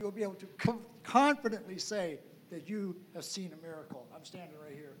you'll be able to confidently say that you have seen a miracle. I'm standing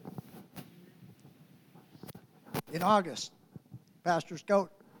right here. In August, Pastor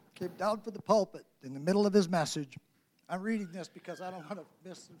Scout came down from the pulpit in the middle of his message. I'm reading this because I don't want to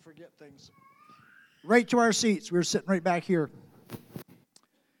miss and forget things. Right to our seats. We were sitting right back here.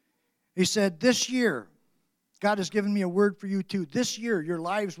 He said, this year, God has given me a word for you too. This year, your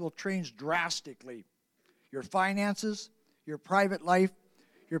lives will change drastically. Your finances, your private life,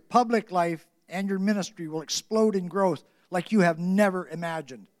 your public life, and your ministry will explode in growth like you have never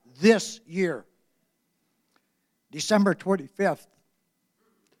imagined. This year. December 25th.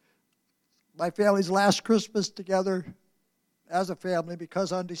 My family's last Christmas together as a family,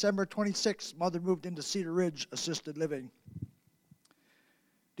 because on December 26th, Mother moved into Cedar Ridge Assisted Living.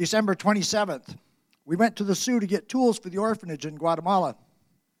 December 27th, we went to the Sioux to get tools for the orphanage in Guatemala.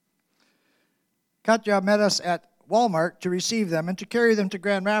 Katya met us at Walmart to receive them and to carry them to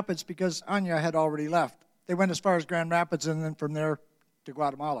Grand Rapids because Anya had already left. They went as far as Grand Rapids and then from there to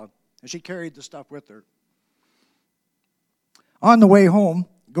Guatemala, and she carried the stuff with her. On the way home,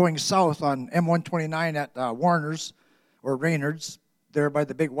 going south on M129 at Warner's, or Raynard's, there by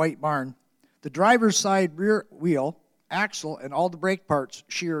the big white barn, the driver's side rear wheel, axle, and all the brake parts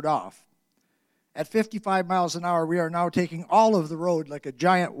sheared off. At 55 miles an hour, we are now taking all of the road like a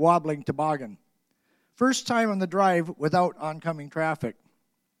giant wobbling toboggan. First time on the drive without oncoming traffic.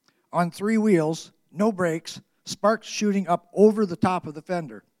 On three wheels, no brakes, sparks shooting up over the top of the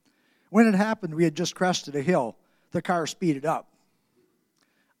fender. When it happened, we had just crested a hill. The car speeded up.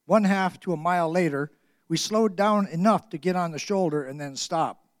 1/2 to a mile later, we slowed down enough to get on the shoulder and then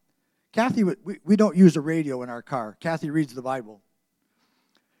stop. Kathy, we don't use a radio in our car. Kathy reads the Bible.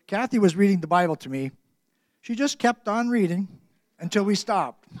 Kathy was reading the Bible to me. She just kept on reading until we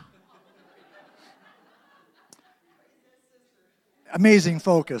stopped. Amazing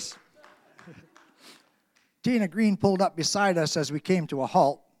focus. Tina Green pulled up beside us as we came to a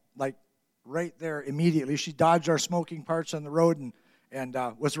halt, like right there immediately. She dodged our smoking parts on the road and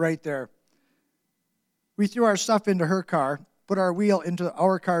was right there. We threw our stuff into her car, put our wheel into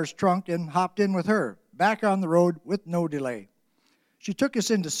our car's trunk, and hopped in with her, back on the road with no delay. She took us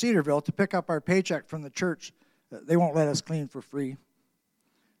into Cedarville to pick up our paycheck from the church. They won't let us clean for free.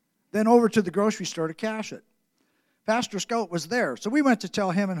 Then over to the grocery store to cash it. Pastor Scout was there, so we went to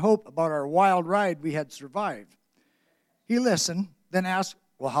tell him and Hope about our wild ride we had survived. He listened, then asked,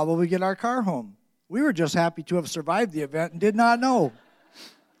 well, how will we get our car home? We were just happy to have survived the event and did not know.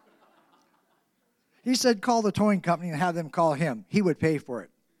 He said call the towing company and have them call him. He would pay for it.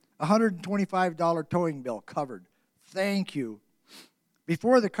 $125 towing bill covered. Thank you.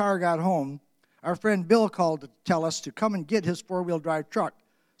 Before the car got home, our friend Bill called to tell us to come and get his four-wheel drive truck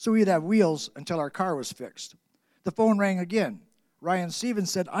so we'd have wheels until our car was fixed. The phone rang again. Ryan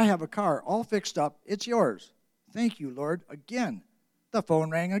Stevens said, I have a car all fixed up. It's yours. Thank you, Lord. Again. The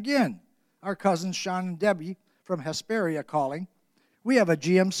phone rang again. Our cousins Sean and Debbie from Hesperia calling. We have a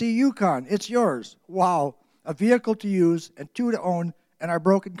GMC Yukon. It's yours. Wow. A vehicle to use and two to own, and our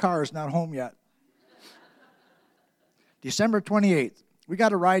broken car is not home yet. December 28th, we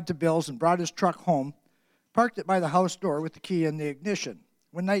got a ride to Bill's and brought his truck home, parked it by the house door with the key in the ignition.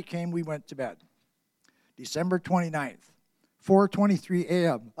 When night came, we went to bed. December 29th, 4:23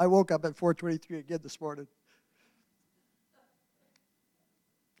 a.m. I woke up at 4:23 again this morning.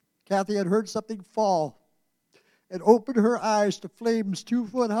 Kathy had heard something fall and opened her eyes to flames 2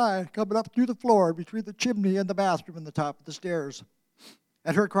 foot high coming up through the floor between the chimney and the bathroom and the top of the stairs.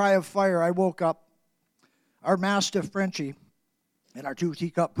 At her cry of fire, I woke up. Our Mastiff Frenchie and our 2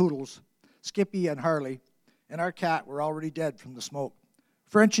 teacup poodles, Skippy and Harley, and our cat were already dead from the smoke.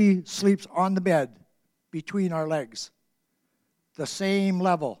 Frenchie sleeps on the bed between our legs. The same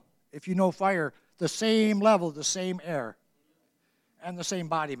level. If you know fire, the same level, the same air, and the same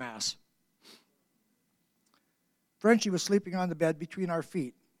body mass. Frenchie was sleeping on the bed between our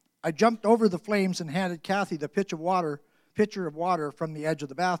feet. I jumped over the flames and handed Kathy the pitcher of water from the edge of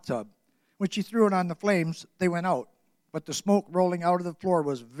the bathtub. When she threw it on the flames, they went out. But the smoke rolling out of the floor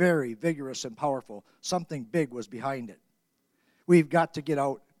was very vigorous and powerful. Something big was behind it. We've got to get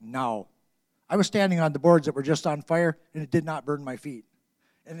out now. I was standing on the boards that were just on fire, and it did not burn my feet.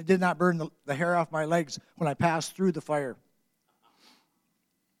 And it did not burn the hair off my legs when I passed through the fire.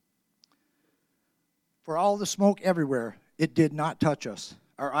 For all the smoke everywhere, it did not touch us.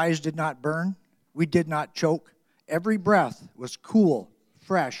 Our eyes did not burn. We did not choke. Every breath was cool,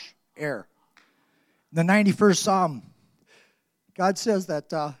 fresh air. In the 91st Psalm, God says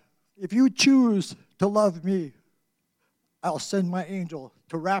that if you choose to love me, I'll send my angel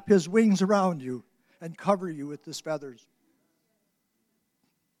to wrap his wings around you and cover you with his feathers.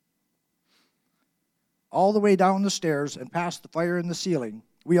 all the way down the stairs and past the fire in the ceiling.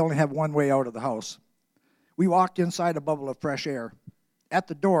 We only have one way out of the house. We walked inside a bubble of fresh air. At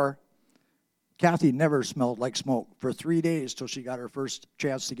the door, Kathy never smelled like smoke for 3 days till she got her first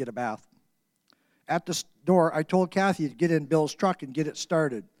chance to get a bath. At the door, I told Kathy to get in Bill's truck and get it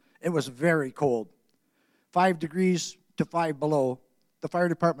started. It was very cold. 5 degrees to 5 below. The fire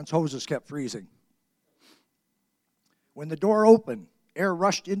department's hoses kept freezing. When the door opened, air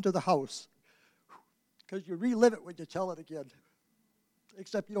rushed into the house. Because you relive it when you tell it again.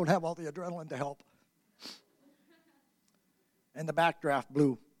 Except you don't have all the adrenaline to help. And the backdraft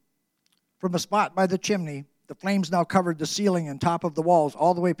blew. From a spot by the chimney, the flames now covered the ceiling and top of the walls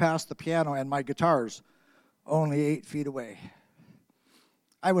all the way past the piano and my guitars, only 8 feet away.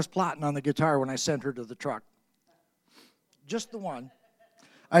 I was plotting on the guitar when I sent her to the truck. Just the one.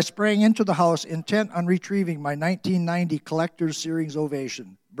 I sprang into the house intent on retrieving my 1990 Collector's Series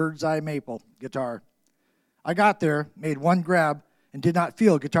Ovation, Bird's Eye Maple guitar. I got there, made one grab, and did not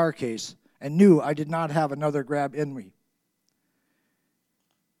feel guitar case, and knew I did not have another grab in me.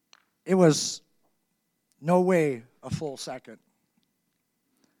 It was no way a full second.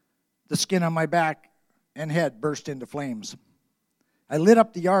 The skin on my back and head burst into flames. I lit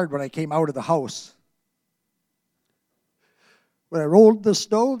up the yard when I came out of the house. When I rolled the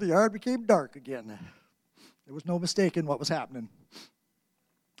snow, the yard became dark again. There was no mistaking what was happening.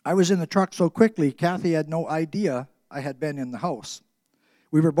 I was in the truck so quickly, Kathy had no idea I had been in the house.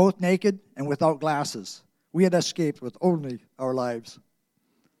 We were both naked and without glasses. We had escaped with only our lives.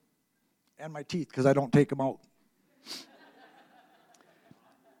 And my teeth, because I don't take them out.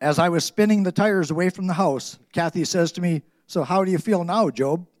 As I was spinning the tires away from the house, Kathy says to me, "So how do you feel now,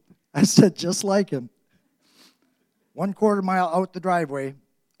 Job?" I said, "Just like him." 1/4 mile out the driveway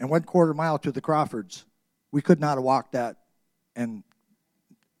and 1/4 mile to the Crawfords. We could not have walked that and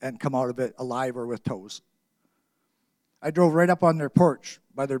come out of it alive or with toes. I drove right up on their porch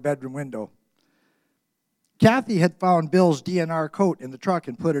by their bedroom window. Kathy had found Bill's DNR coat in the truck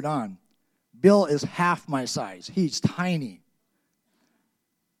and put it on. Bill is half my size. He's tiny.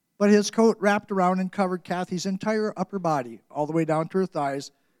 But his coat wrapped around and covered Kathy's entire upper body, all the way down to her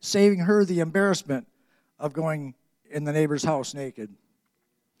thighs, saving her the embarrassment of going in the neighbor's house naked.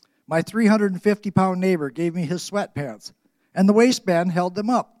 My 350-pound neighbor gave me his sweatpants, and the waistband held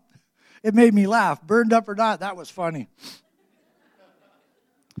them up. It made me laugh. Burned up or not, that was funny.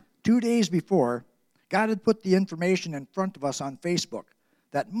 2 days before, God had put the information in front of us on Facebook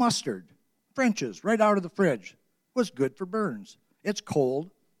that mustard, French's, right out of the fridge, was good for burns. It's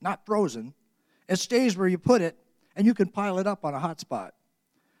cold, not frozen. It stays where you put it, and you can pile it up on a hot spot.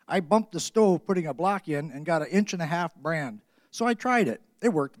 I bumped the stove putting a block in and got an 1.5-inch brand, so I tried it.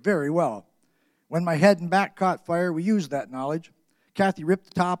 It worked very well. When my head and back caught fire, we used that knowledge. Kathy ripped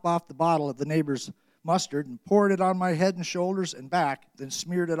the top off the bottle of the neighbor's mustard and poured it on my head and shoulders and back, then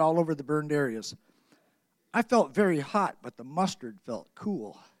smeared it all over the burned areas. I felt very hot, but the mustard felt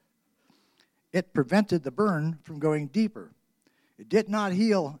cool. It prevented the burn from going deeper. It did not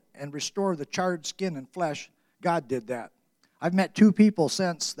heal and restore the charred skin and flesh. God did that. I've met 2 people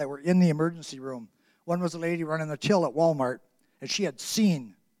since that were in the emergency room. One was a lady running the till at Walmart, and she had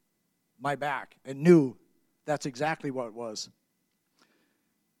seen my back and knew that's exactly what it was.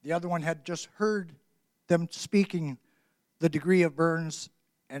 The other one had just heard them speaking the degree of burns,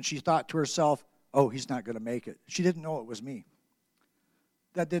 and she thought to herself, "Oh, he's not going to make it." She didn't know it was me.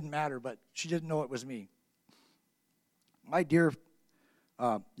 That didn't matter, but she didn't know it was me. My dear,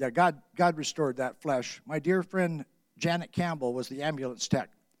 God restored that flesh. My dear friend Janet Campbell was the ambulance tech.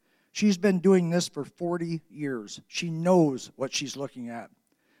 She's been doing this for 40 years. She knows what she's looking at.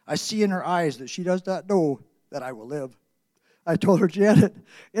 I see in her eyes that she does not know that I will live. I told her, "Janet,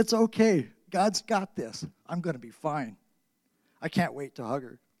 it's okay. God's got this. I'm going to be fine." I can't wait to hug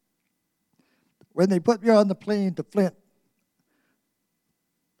her. When they put me on the plane to Flint,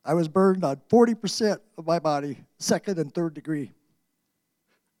 I was burned on 40% of my body, 2nd and 3rd degree.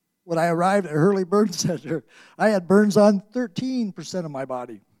 When I arrived at Hurley Burn Center, I had burns on 13% of my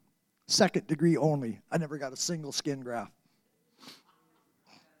body, 2nd degree only. I never got a single skin graft.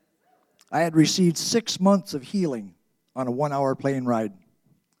 I had received 6 months of healing on a 1-hour plane ride.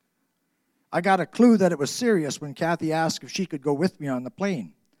 I got a clue that it was serious when Kathy asked if she could go with me on the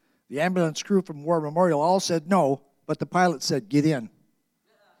plane. The ambulance crew from War Memorial all said no, but the pilot said, "Get in."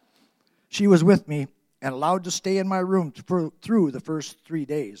 She was with me and allowed to stay in my room through the first 3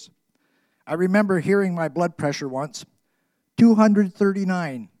 days. I remember hearing my blood pressure once,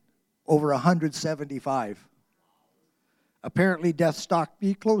 239 over 175. Apparently, death stalked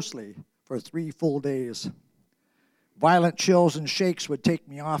me closely for 3 full days. Violent chills and shakes would take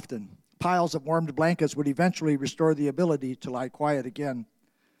me often. piles of warmed blankets would eventually restore the ability to lie quiet again.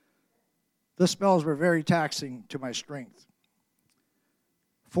 The spells were very taxing to my strength.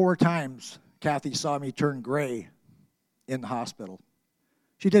 4 times, Kathy saw me turn gray in the hospital.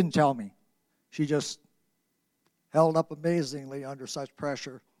 She didn't tell me. She just held up amazingly under such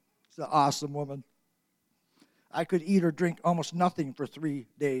pressure. She's an awesome woman. I could eat or drink almost nothing for 3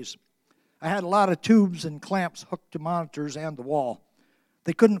 days. I had a lot of tubes and clamps hooked to monitors and the wall.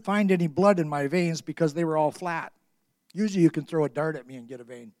 They couldn't find any blood in my veins because they were all flat. Usually you can throw a dart at me and get a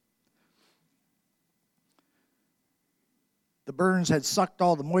vein. The burns had sucked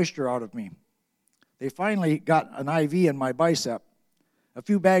all the moisture out of me. They finally got an IV in my bicep. A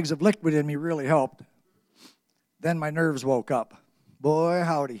few bags of liquid in me really helped. Then my nerves woke up. Boy,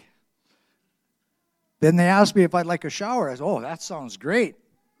 howdy. Then they asked me if I'd like a shower. I said, oh, that sounds great,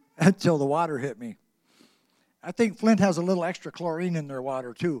 until the water hit me. I think Flint has a little extra chlorine in their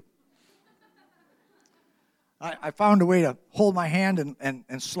water, too. I found a way to hold my hand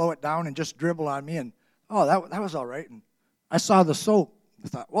and slow it down and just dribble on me, and oh, that was all right. And I saw the soap. I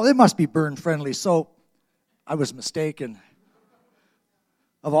thought, well, it must be burn-friendly soap. I was mistaken.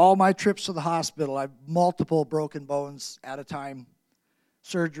 Of all my trips to the hospital, I've multiple broken bones at a time,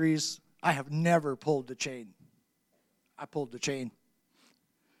 surgeries. I have never pulled the chain. I pulled the chain.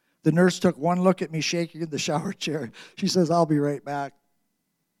 The nurse took one look at me shaking in the shower chair. She says, I'll be right back.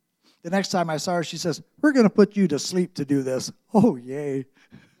 The next time I saw her, she says, we're going to put you to sleep to do this. Oh, yay.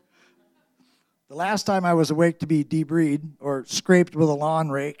 The last time I was awake to be debrided or scraped with a lawn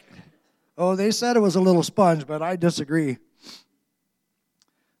rake, oh, they said it was a little sponge, but I disagree.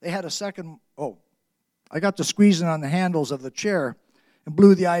 They had a second, I got to squeezing on the handles of the chair and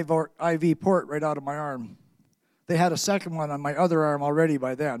blew the IV port right out of my arm. They had a second one on my other arm already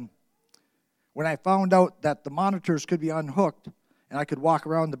by then. When I found out that the monitors could be unhooked and I could walk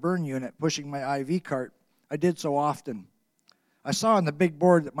around the burn unit pushing my IV cart, I did so often. I saw on the big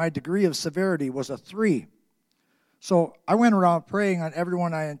board that my degree of severity was a 3. So I went around praying on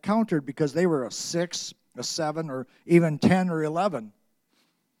everyone I encountered because they were a 6, a 7, or even 10 or 11.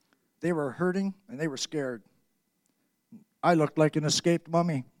 They were hurting and they were scared. I looked like an escaped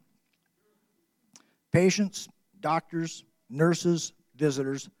mummy. Patients, doctors, nurses,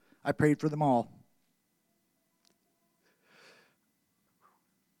 visitors, I prayed for them all.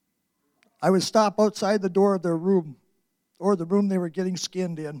 I would stop outside the door of their room or the room they were getting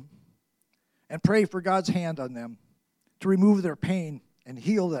skinned in and pray for God's hand on them to remove their pain and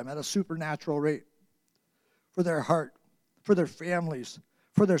heal them at a supernatural rate for their heart, for their families,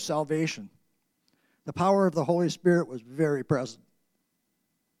 for their salvation. The power of the Holy Spirit was very present.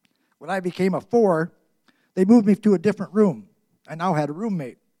 When I became a 4, they moved me to a different room. I now had a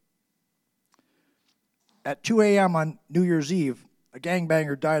roommate. At 2 a.m. on New Year's Eve, a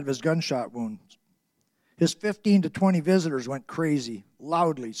gangbanger died of his gunshot wounds. His 15 to 20 visitors went crazy,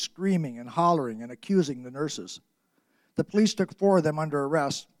 loudly screaming and hollering and accusing the nurses. The police took 4 of them under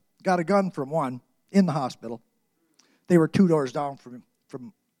arrest, got a gun from one in the hospital. They were 2 doors down from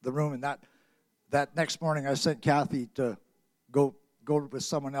the room, and that next morning I sent Kathy to go with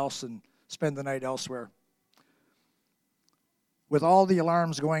someone else and spend the night elsewhere. With all the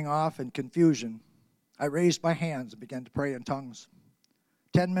alarms going off and confusion, I raised my hands and began to pray in tongues.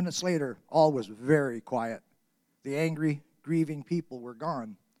 10 minutes later, all was very quiet. The angry, grieving people were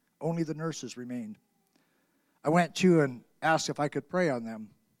gone. Only the nurses remained. I went to and asked if I could pray on them.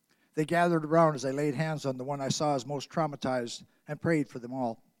 They gathered around as I laid hands on the one I saw as most traumatized and prayed for them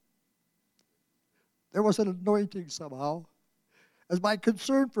all. There was an anointing somehow, as my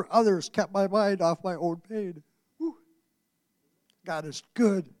concern for others kept my mind off my own pain. Whew. God is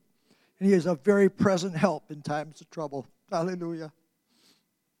good, and He is a very present help in times of trouble. Hallelujah.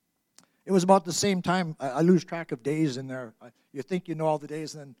 It was about the same time, I lose track of days in there. You think you know all the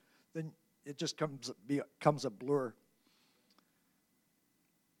days, and then it just becomes a blur.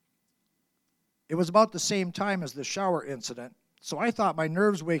 It was about the same time as the shower incident, so I thought my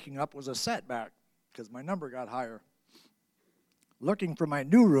nerves waking up was a setback because my number got higher. Looking for my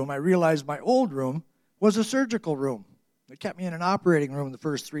new room, I realized my old room was a surgical room. It kept me in an operating room the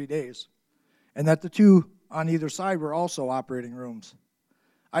first 3 days, and that the 2 on either side were also operating rooms.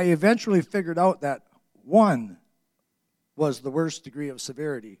 I eventually figured out that 1 was the worst degree of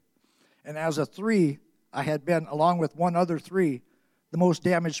severity, and as a 3, I had been, along with one other 3, the most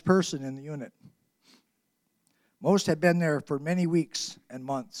damaged person in the unit. Most had been there for many weeks and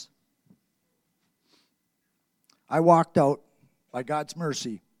months. I walked out, by God's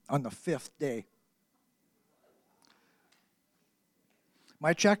mercy, on the 5th day.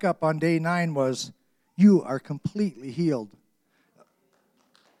 My checkup on day 9 was, you are completely healed.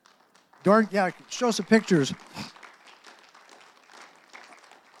 Show some pictures.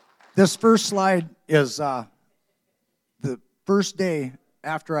 This first slide is the first day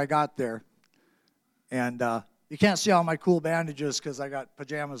after I got there. And you can't see all my cool bandages because I got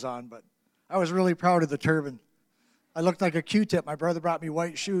pajamas on, but I was really proud of the turban. I looked like a Q-tip. My brother brought me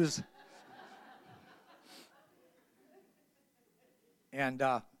white shoes. And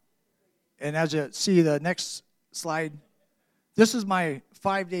as you see the next slide, this is my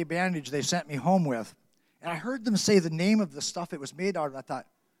 5-day bandage they sent me home with. And I heard them say the name of the stuff it was made out of. I thought,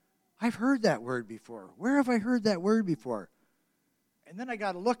 I've heard that word before. Where have I heard that word before? And then I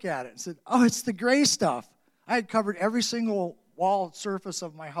got to look at it and said, oh, it's the gray stuff. I had covered every single wall surface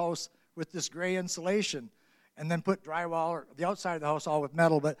of my house with this gray insulation and then put drywall or the outside of the house all with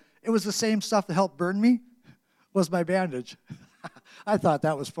metal. But it was the same stuff that helped burn me was my bandage. I thought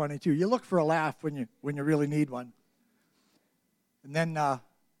that was funny, too. You look for a laugh when you really need one. And then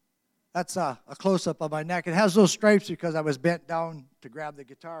that's a close-up of my neck. It has those stripes because I was bent down to grab the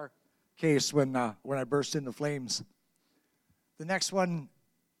guitar case when I burst into flames. The next one,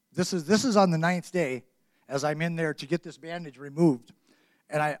 this is on the 9th day as I'm in there to get this bandage removed.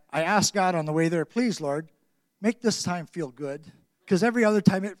 And I asked God on the way there, please, Lord, make this time feel good. Because every other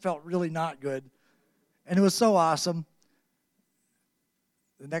time it felt really not good. And it was so awesome.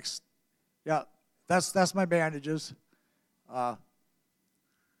 The next, that's my bandages.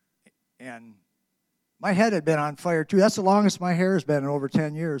 And my head had been on fire, too. That's the longest my hair has been in over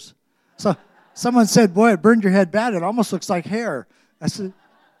 10 years. So someone said, boy, it burned your head bad. It almost looks like hair. I said,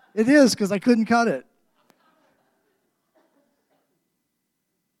 it is, because I couldn't cut it.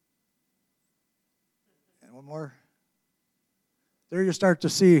 And one more. There you start to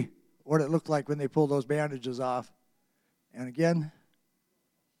see what it looked like when they pulled those bandages off. And again,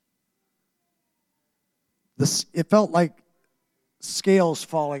 it felt like scales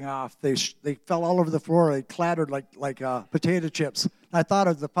falling off. They fell all over the floor. They clattered like potato chips. I thought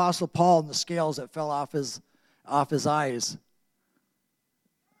of the Apostle Paul and the scales that fell off his eyes.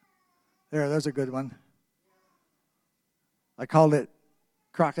 There's a good one. I called it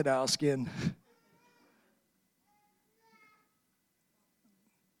crocodile skin.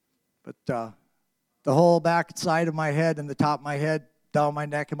 But the whole back side of my head and the top of my head, down my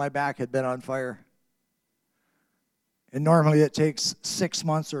neck and my back had been on fire. And normally it takes 6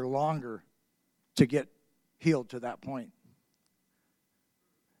 months or longer to get healed to that point.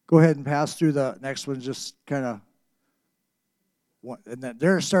 Go ahead and pass through the next one, just kind of, and then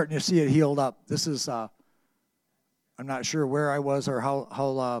they're starting to see it healed up. This is, I'm not sure where I was or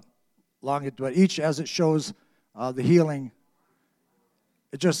how long it, but each as it shows the healing,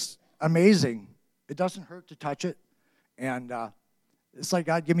 it's just amazing. It doesn't hurt to touch it, and it's like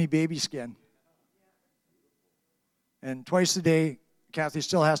God give me baby skin. And twice a day, Kathy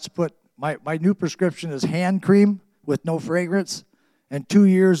still has to put, my new prescription is hand cream with no fragrance and 2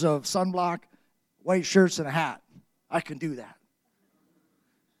 years of sunblock, white shirts, and a hat. I can do that.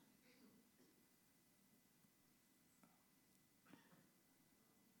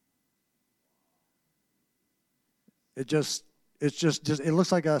 It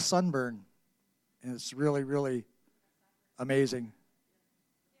looks like a sunburn. And it's really, really amazing.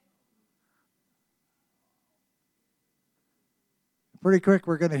 Pretty quick,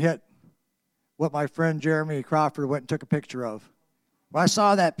 we're going to hit what my friend Jeremy Crawford went and took a picture of. When I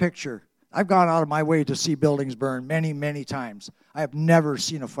saw that picture, I've gone out of my way to see buildings burn many, many times. I have never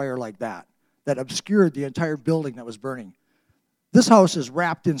seen a fire like that obscured the entire building that was burning. This house is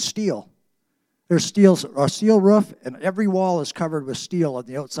wrapped in steel. There's a steel roof, and every wall is covered with steel on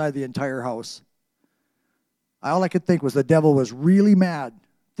the outside of the entire house. All I could think was the devil was really mad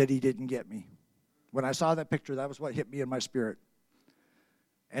that he didn't get me. When I saw that picture, that was what hit me in my spirit.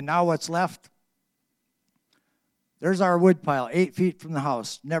 And now what's left, there's our wood pile, 8 feet from the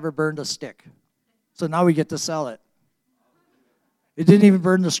house, never burned a stick. So now we get to sell it. It didn't even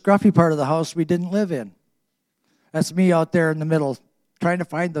burn the scruffy part of the house we didn't live in. That's me out there in the middle, trying to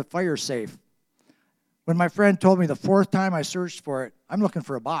find the fire safe. When my friend told me the 4th time I searched for it, I'm looking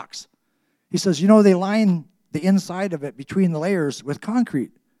for a box. He says, they line the inside of it between the layers with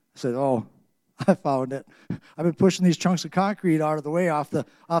concrete. I said, oh, I found it. I've been pushing these chunks of concrete out of the way off the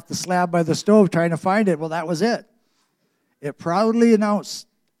slab by the stove trying to find it. Well, that was it. It proudly announced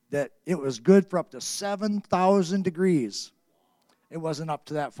that it was good for up to 7,000 degrees. It wasn't up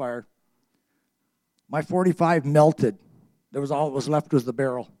to that fire. My .45 melted. All that was left was the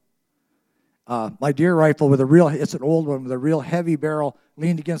barrel. My deer rifle it's an old one with a real heavy barrel,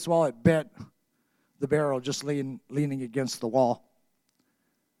 leaned against the wall. It bent the barrel just leaning against the wall.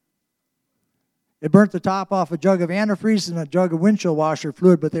 It burnt the top off a jug of antifreeze and a jug of windshield washer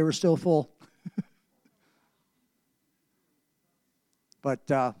fluid, but they were still full.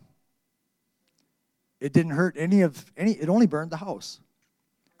 But it didn't hurt it only burned the house.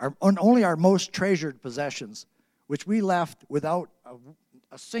 Only our most treasured possessions, which we left without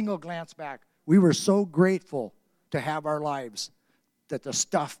a single glance back. We were so grateful to have our lives that the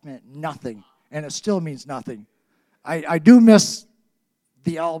stuff meant nothing, and it still means nothing. I do miss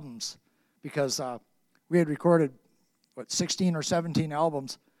the albums because we had recorded, 16 or 17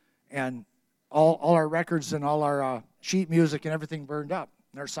 albums, and all our records and all our sheet music and everything burned up,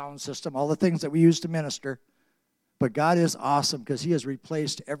 and our sound system, all the things that we used to minister. But God is awesome because he has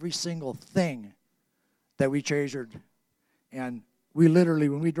replaced every single thing that we treasured. And we literally,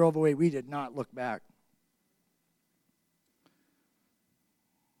 when we drove away, we did not look back.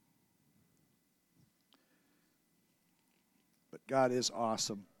 But God is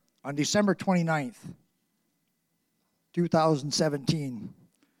awesome. On December 29th, 2017,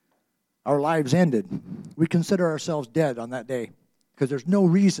 our lives ended. We consider ourselves dead on that day because there's no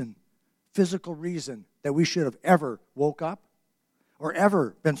reason, physical reason, that we should have ever woke up or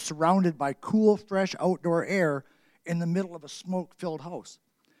ever been surrounded by cool, fresh outdoor air in the middle of a smoke-filled house.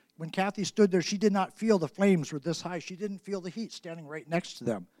 When Kathy stood there, she did not feel the flames were this high. She didn't feel the heat standing right next to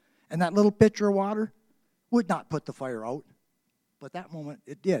them. And that little pitcher of water would not put the fire out. But that moment,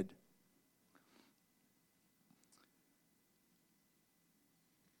 it did.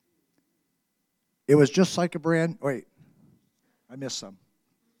 It was just like I missed some.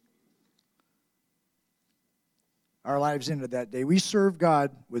 Our lives ended that day. We serve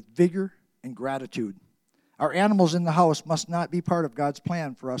God with vigor and gratitude. Our animals in the house must not be part of God's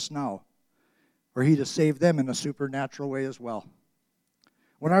plan for us now, for he to save them in a supernatural way as well.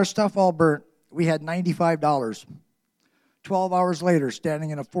 When our stuff all burnt, we had $95. 12 hours later, standing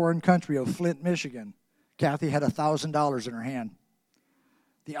in a foreign country of Flint, Michigan, Kathy had $1,000 in her hand.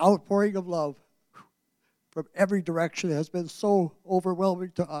 The outpouring of love from every direction has been so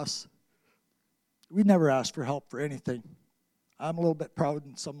overwhelming to us. We never asked for help for anything. I'm a little bit proud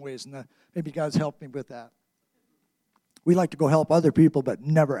in some ways, and maybe God's helped me with that. We like to go help other people, but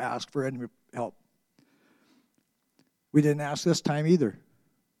never ask for any help. We didn't ask this time either.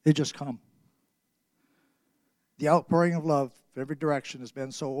 They just come. The outpouring of love from every direction has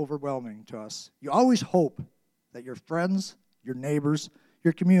been so overwhelming to us. You always hope that your friends, your neighbors,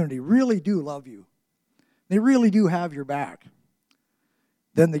 your community really do love you. They really do have your back.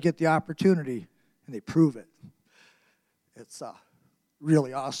 Then they get the opportunity and they prove it. It's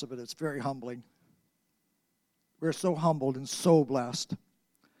really awesome, and it's very humbling. We're so humbled and so blessed.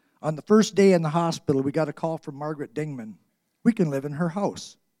 On the first day in the hospital, we got a call from Margaret Dingman. We can live in her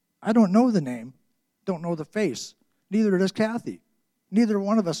house. I don't know the name, don't know the face. Neither does Kathy. Neither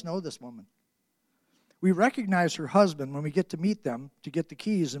one of us know this woman. We recognize her husband when we get to meet them to get the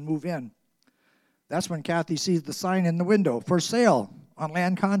keys and move in. That's when Kathy sees the sign in the window, for sale, on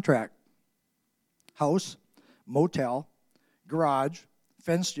land contract. House, motel, garage,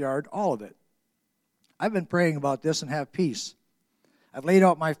 fenced yard, all of it. I've been praying about this and have peace. I've laid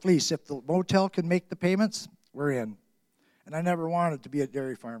out my fleece. If the motel can make the payments, we're in. And I never wanted to be a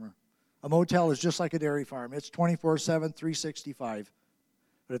dairy farmer. A motel is just like a dairy farm. It's 24/7, 365.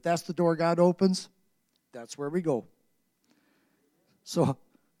 But if that's the door God opens, that's where we go. So,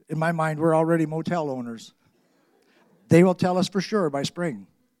 in my mind, we're already motel owners. They will tell us for sure by spring.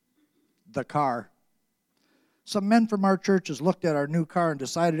 The car. Some men from our churches looked at our new car and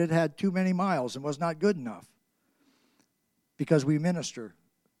decided it had too many miles and was not good enough. Because we minister.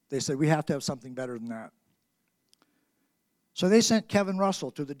 They said, we have to have something better than that. So they sent Kevin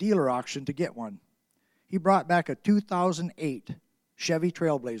Russell to the dealer auction to get one. He brought back a 2008 Chevy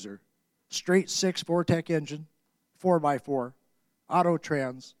Trailblazer. Straight 6 Vortec engine, 4x4, auto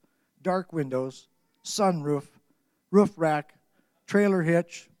trans, dark windows, sunroof, roof rack, trailer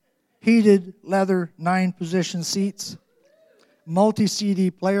hitch, heated leather 9-position seats,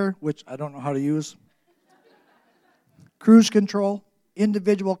 multi-CD player, which I don't know how to use, cruise control,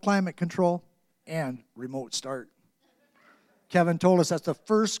 individual climate control, and remote start. Kevin told us that's the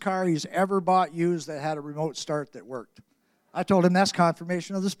first car he's ever bought used that had a remote start that worked. I told him that's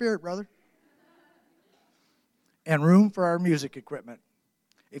confirmation of the Spirit, brother. And room for our music equipment.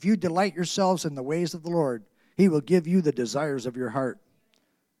 If you delight yourselves in the ways of the Lord, he will give you the desires of your heart.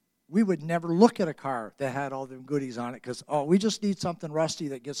 We would never look at a car that had all them goodies on it because, we just need something rusty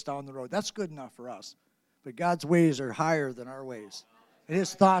that gets down the road. That's good enough for us. But God's ways are higher than our ways. And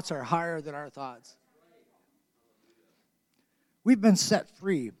his thoughts are higher than our thoughts. We've been set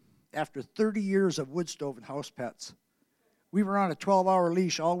free after 30 years of wood stove and house pets. We were on a 12-hour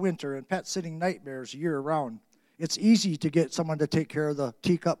leash all winter and pet sitting nightmares year-round. It's easy to get someone to take care of the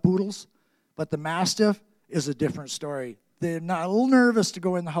teacup poodles, but the Mastiff is a different story. They're not a little nervous to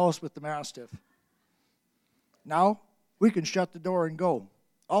go in the house with the Mastiff. Now, we can shut the door and go.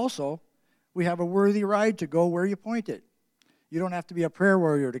 Also, we have a worthy ride to go where you point it. You don't have to be a prayer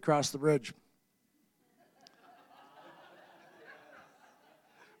warrior to cross the bridge.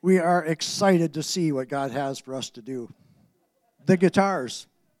 We are excited to see what God has for us to do. The guitars.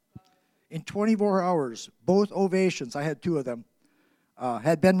 In 24 hours, both Ovations, I had two of them,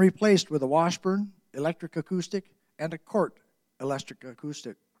 had been replaced with a Washburn electric acoustic and a Cort electric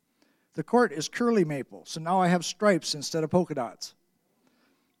acoustic. The Cort is curly maple, so now I have stripes instead of polka dots.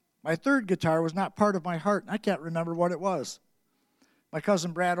 My third guitar was not part of my heart, and I can't remember what it was. My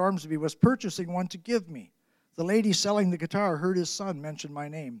cousin Brad Ormsby was purchasing one to give me. The lady selling the guitar heard his son mention my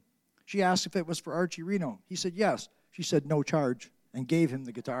name. She asked if it was for Archie Reno. He said yes. She said no charge and gave him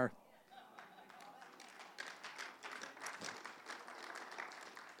the guitar.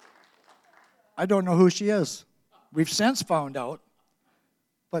 I don't know who she is. We've since found out,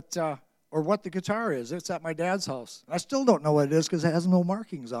 but or what the guitar is. It's at my dad's house. I still don't know what it is because it has no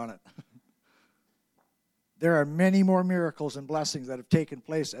markings on it. There are many more miracles and blessings that have taken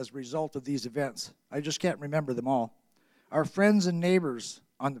place as a result of these events. I just can't remember them all. Our friends and neighbors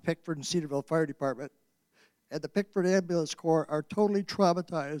on the Pickford and Cedarville Fire Department and the Pickford Ambulance Corps are totally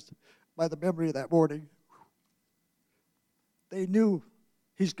traumatized by the memory of that morning. They knew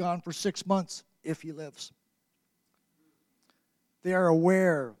he's gone for 6 months if he lives. They are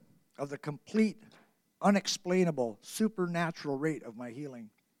aware of the complete, unexplainable, supernatural rate of my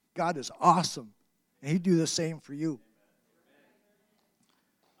healing. God is awesome. And he'd do the same for you.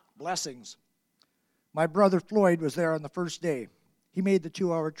 Blessings. My brother Floyd was there on the first day. He made the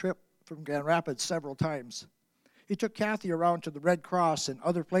 2-hour trip from Grand Rapids several times. He took Kathy around to the Red Cross and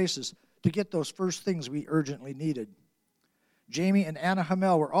other places to get those first things we urgently needed. Jamie and Anna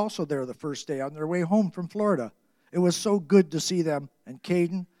Hamel were also there the first day on their way home from Florida. It was so good to see them, and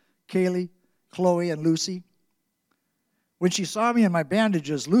Caden, Kaylee, Chloe, and Lucy. When she saw me in my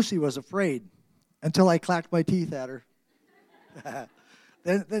bandages, Lucy was afraid. Until I clacked my teeth at her.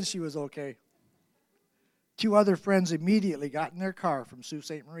 Then she was okay. 2 other friends immediately got in their car from Sault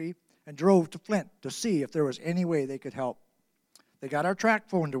Ste. Marie and drove to Flint to see if there was any way they could help. They got our track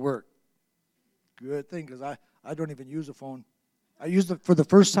phone to work. Good thing, because I don't even use a phone. I used it for the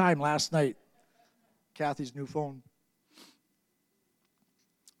first time last night. Kathy's new phone.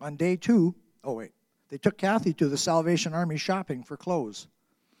 On day 2, they took Kathy to the Salvation Army shopping for clothes.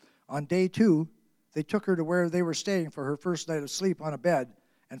 On day 2, they took her to where they were staying for her first night of sleep on a bed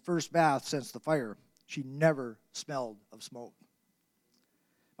and first bath since the fire. She never smelled of smoke.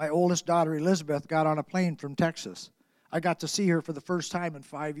 My oldest daughter, Elizabeth, got on a plane from Texas. I got to see her for the first time in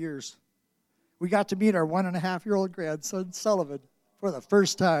 5 years. We got to meet our 1.5-year-old grandson, Sullivan, for the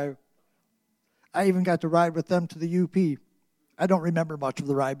first time. I even got to ride with them to the UP. I don't remember much of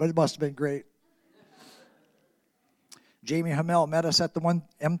the ride, but it must have been great. Jamie Hamel met us at the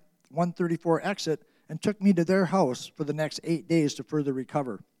 134 exit and took me to their house for the next 8 days to further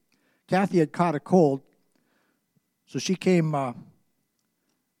recover. Kathy had caught a cold, so she came up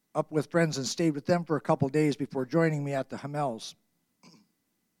with friends and stayed with them for a couple days before joining me at the Hamels.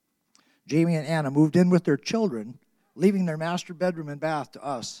 Jamie and Anna moved in with their children, leaving their master bedroom and bath to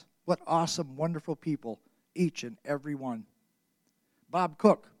us. What awesome, wonderful people, each and every one. Bob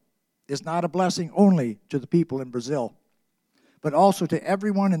Cook is not a blessing only to the people in Brazil, but also to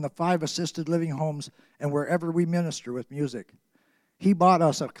everyone in the 5 assisted living homes and wherever we minister with music. He bought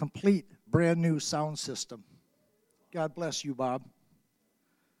us a complete, brand new sound system. God bless you, Bob.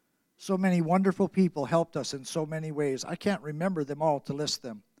 So many wonderful people helped us in so many ways. I can't remember them all to list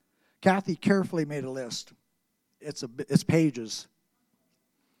them. Kathy carefully made a list. It's pages.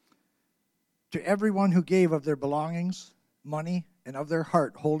 To everyone who gave of their belongings, money, and of their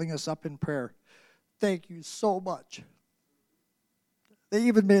heart, holding us up in prayer, thank you so much. They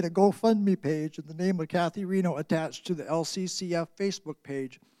even made a GoFundMe page in the name of Kathy Reno attached to the LCCF Facebook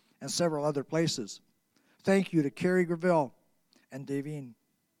page and several other places. Thank you to Carrie Graville and Davine.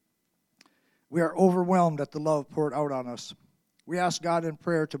 We are overwhelmed at the love poured out on us. We ask God in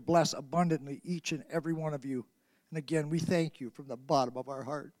prayer to bless abundantly each and every one of you. And again, we thank you from the bottom of our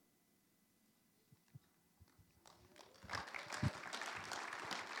heart.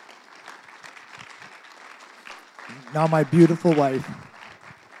 Now my beautiful wife.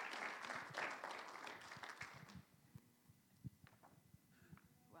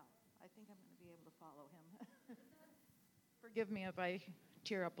 Well, I think I'm going to be able to follow him. Forgive me if I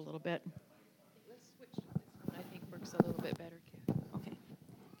tear up a little bit. Let's switch to this one. I think works a little bit better. Okay.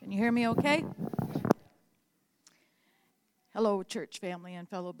 Can you hear me okay? Hello, church family and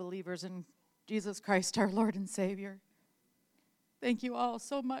fellow believers in Jesus Christ, our Lord and Savior. Thank you all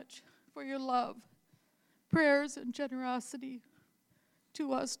so much for your love, prayers, and generosity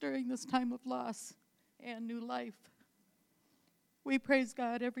to us during this time of loss and new life. We praise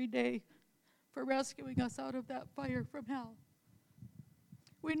God every day for rescuing us out of that fire from hell.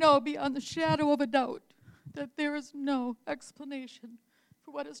 We know beyond the shadow of a doubt that there is no explanation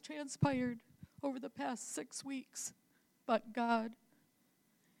for what has transpired over the past 6 weeks, but God.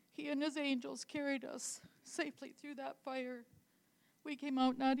 He and his angels carried us safely through that fire. We came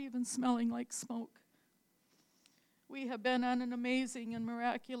out not even smelling like smoke. We have been on an amazing and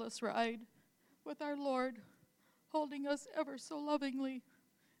miraculous ride with our Lord, holding us ever so lovingly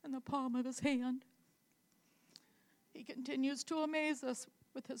in the palm of his hand. He continues to amaze us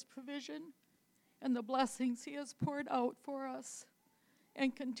with his provision and the blessings he has poured out for us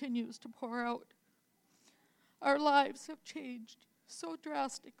and continues to pour out. Our lives have changed so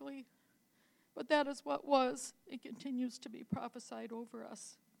drastically, but that is what was and continues to be prophesied over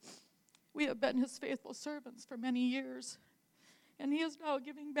us. We have been his faithful servants for many years, and he is now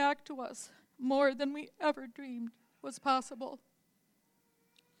giving back to us more than we ever dreamed was possible.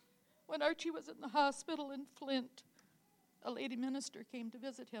 When Archie was in the hospital in Flint, a lady minister came to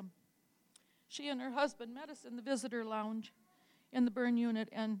visit him. She and her husband met us in the visitor lounge in the burn unit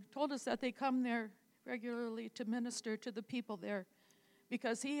and told us that they come there regularly to minister to the people there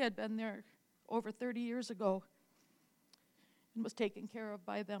because he had been there over 30 years ago and was taken care of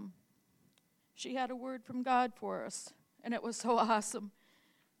by them. She had a word from God for us, and it was so awesome.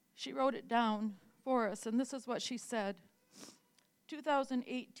 She wrote it down for us, and this is what she said.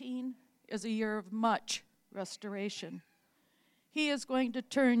 2018 is a year of much restoration. He is going to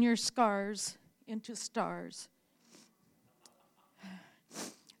turn your scars into stars.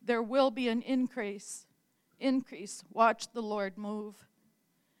 There will be an increase. Watch the Lord move.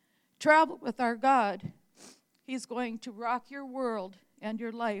 Travel with our God. He's going to rock your world and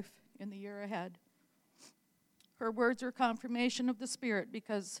your life in the year ahead. Her words are confirmation of the Spirit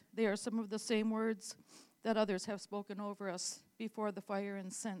because they are some of the same words that others have spoken over us before the fire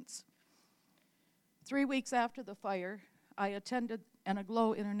and since. 3 weeks after the fire, I attended an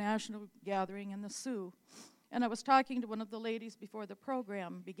Aglow International gathering in the Sioux, and I was talking to one of the ladies before the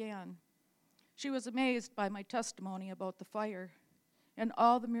program began. She was amazed by my testimony about the fire and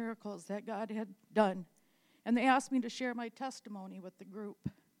all the miracles that God had done, and they asked me to share my testimony with the group.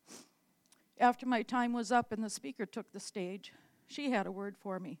 After my time was up and the speaker took the stage, she had a word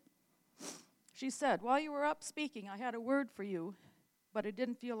for me. She said, "While you were up speaking, I had a word for you, but it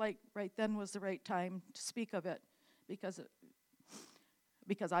didn't feel like right then was the right time to speak of it because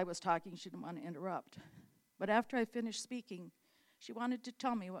I was talking, she didn't want to interrupt. But after I finished speaking, she wanted to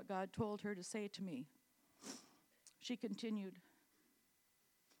tell me what God told her to say to me." She continued,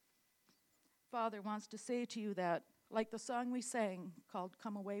 "Father wants to say to you that, like the song we sang called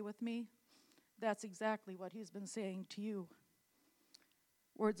 'Come Away With Me,' that's exactly what he's been saying to you.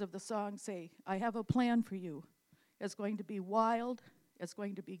 Words of the song say, 'I have a plan for you. It's going to be wild, it's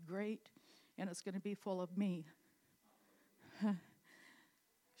going to be great, and it's going to be full of me.'"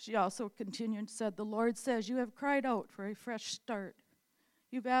 She also continued and said, "The Lord says you have cried out for a fresh start.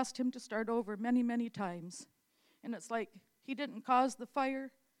 You've asked him to start over many, many times. And it's like he didn't cause the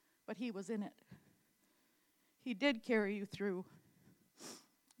fire, but he was in it. He did carry you through.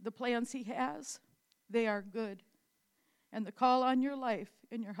 The plans he has, they are good. And the call on your life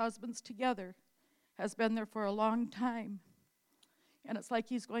and your husband's together has been there for a long time. And it's like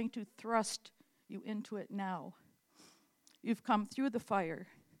he's going to thrust you into it now. You've come through the fire,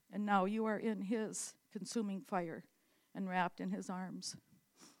 and now you are in his consuming fire and wrapped in his arms.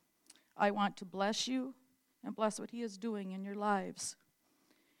 I want to bless you and bless what he is doing in your lives.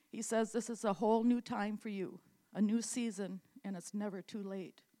 He says this is a whole new time for you, a new season, and it's never too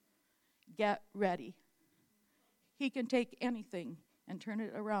late. Get ready. He can take anything and turn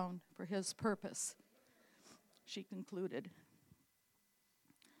it around for his purpose," she concluded.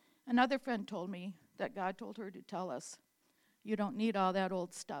 Another friend told me that God told her to tell us, "You don't need all that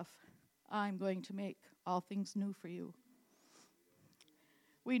old stuff. I'm going to make all things new for you."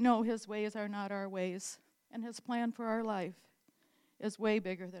 We know his ways are not our ways, and his plan for our life is way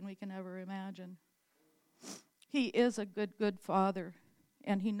bigger than we can ever imagine. He is a good, good father,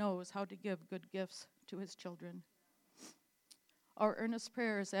 and he knows how to give good gifts to his children. Our earnest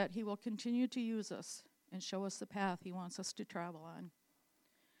prayer is that he will continue to use us and show us the path he wants us to travel on.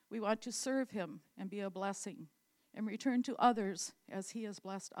 We want to serve him and be a blessing and return to others as he has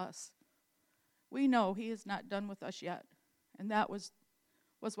blessed us. We know he is not done with us yet. And that was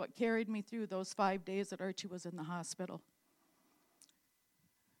what carried me through those 5 days that Archie was in the hospital.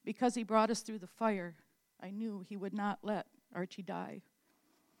 Because he brought us through the fire, I knew he would not let Archie die.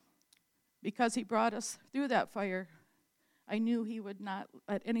 Because he brought us through that fire, I knew he would not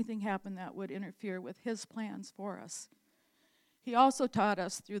let anything happen that would interfere with his plans for us. He also taught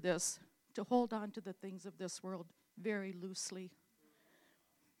us through this to hold on to the things of this world very loosely.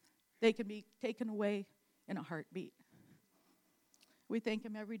 They can be taken away in a heartbeat. We thank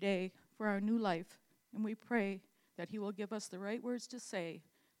him every day for our new life, and we pray that he will give us the right words to say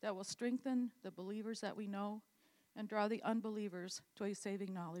that will strengthen the believers that we know and draw the unbelievers to a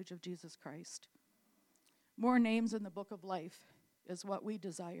saving knowledge of Jesus Christ. More names in the book of life is what we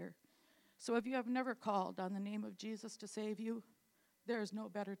desire. So if you have never called on the name of Jesus to save you, there is no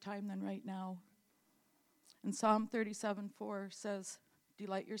better time than right now. And Psalm 37:4 says,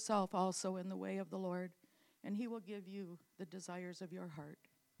 "Delight yourself also in the way of the Lord, and he will give you the desires of your heart."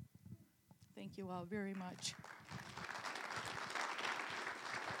 Thank you all very much.